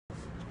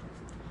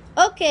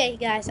Okay,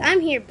 guys,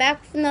 I'm here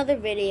back with another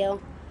video.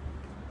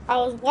 I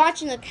was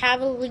watching the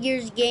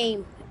Cavaliers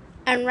game,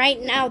 and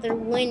right now they're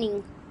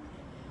winning.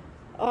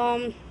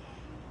 I'm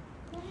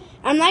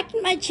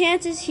liking my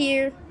chances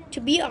here. To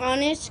be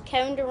honest,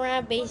 Kevin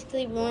Durant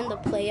basically ruined the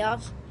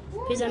playoffs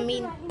because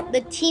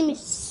the team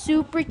is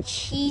super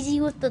cheesy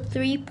with the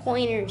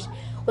 3-pointers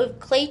with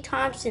Klay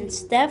Thompson,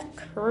 Steph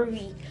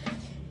Curry,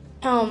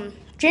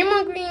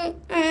 Draymond Green,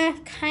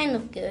 kind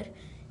of good,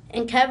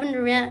 and Kevin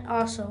Durant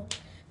also.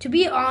 To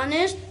be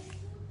honest.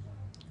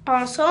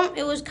 Also,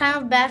 it was kind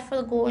of bad for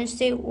the Golden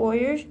State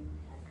Warriors,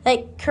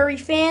 like Curry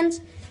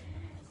fans,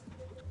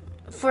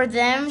 for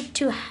them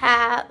to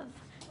have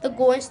the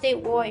Golden State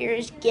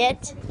Warriors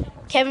get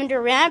Kevin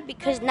Durant,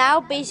 because now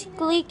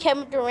basically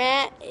Kevin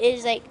Durant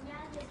is like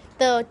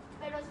the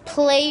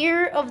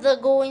player of the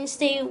Golden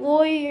State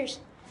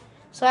Warriors.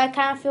 So I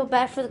kind of feel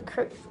bad for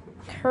the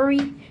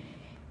Curry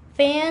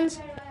fans,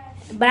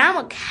 but I'm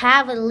a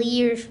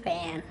Cavaliers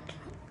fan.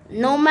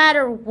 No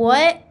matter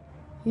what,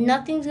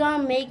 nothing's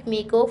gonna make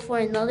me go for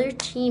another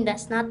team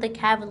that's not the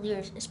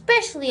Cavaliers,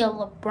 especially a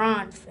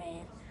LeBron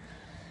fan.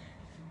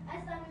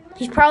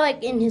 He's probably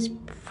like in his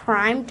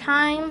prime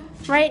time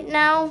right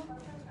now,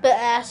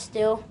 but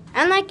still,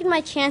 I'm liking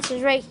my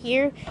chances right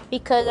here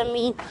because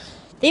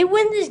they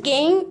win this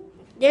game,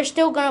 they're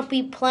still gonna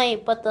be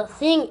playing. But the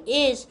thing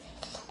is,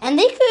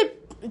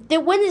 they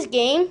win this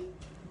game,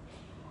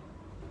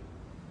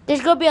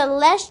 there's gonna be a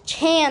less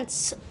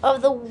chance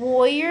of the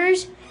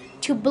Warriors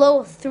to blow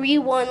a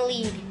 3-1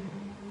 lead.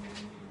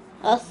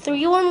 A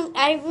 3-1.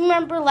 I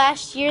remember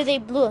last year they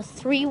blew a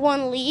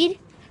 3-1 lead,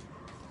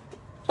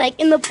 like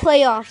in the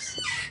playoffs,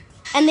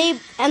 and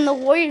the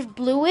Warriors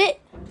blew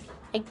it.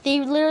 Like they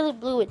literally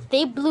blew it.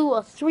 They blew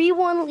a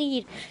 3-1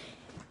 lead,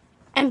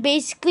 and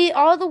basically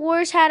all the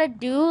Warriors had to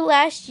do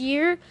last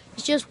year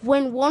is just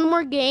win one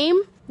more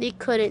game. They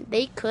couldn't.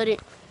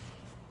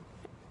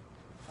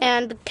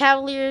 And the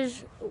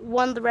Cavaliers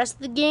won the rest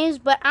of the games,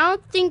 but I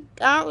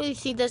don't really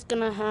think that's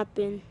gonna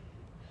happen.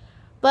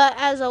 But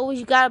as always,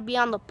 you gotta be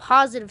on the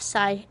positive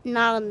side,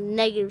 not on the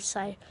negative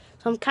side.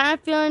 So I'm kind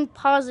of feeling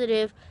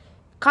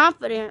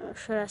confident,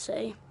 should I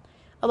say,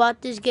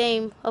 about this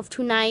game of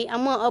tonight.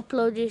 I'm gonna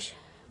upload this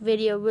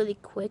video really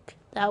quick.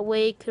 That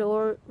way it could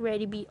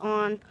already be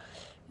on.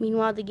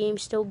 Meanwhile, the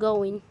game's still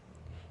going.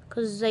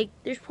 Cause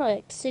there's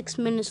probably 6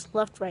 minutes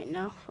left right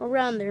now,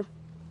 around there.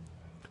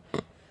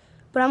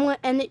 But I'm gonna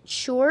end it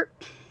short.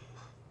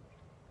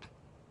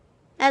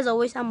 As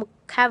always, I'm a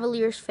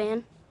Cavaliers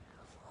fan.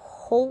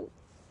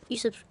 You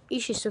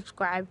should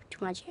subscribe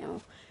to my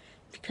channel,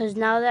 because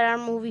now that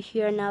I'm over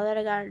here, now that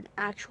I got an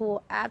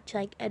actual app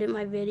to edit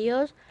my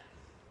videos,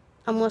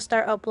 I'm gonna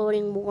start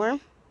uploading more,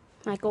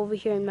 like over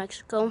here in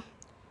Mexico.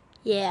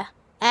 Yeah,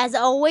 as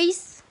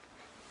always,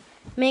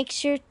 make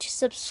sure to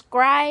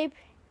subscribe,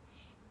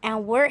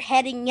 and we're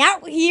heading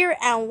out here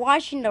and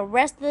watching the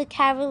rest of the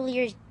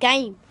Cavaliers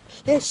game.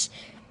 Let's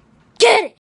get it.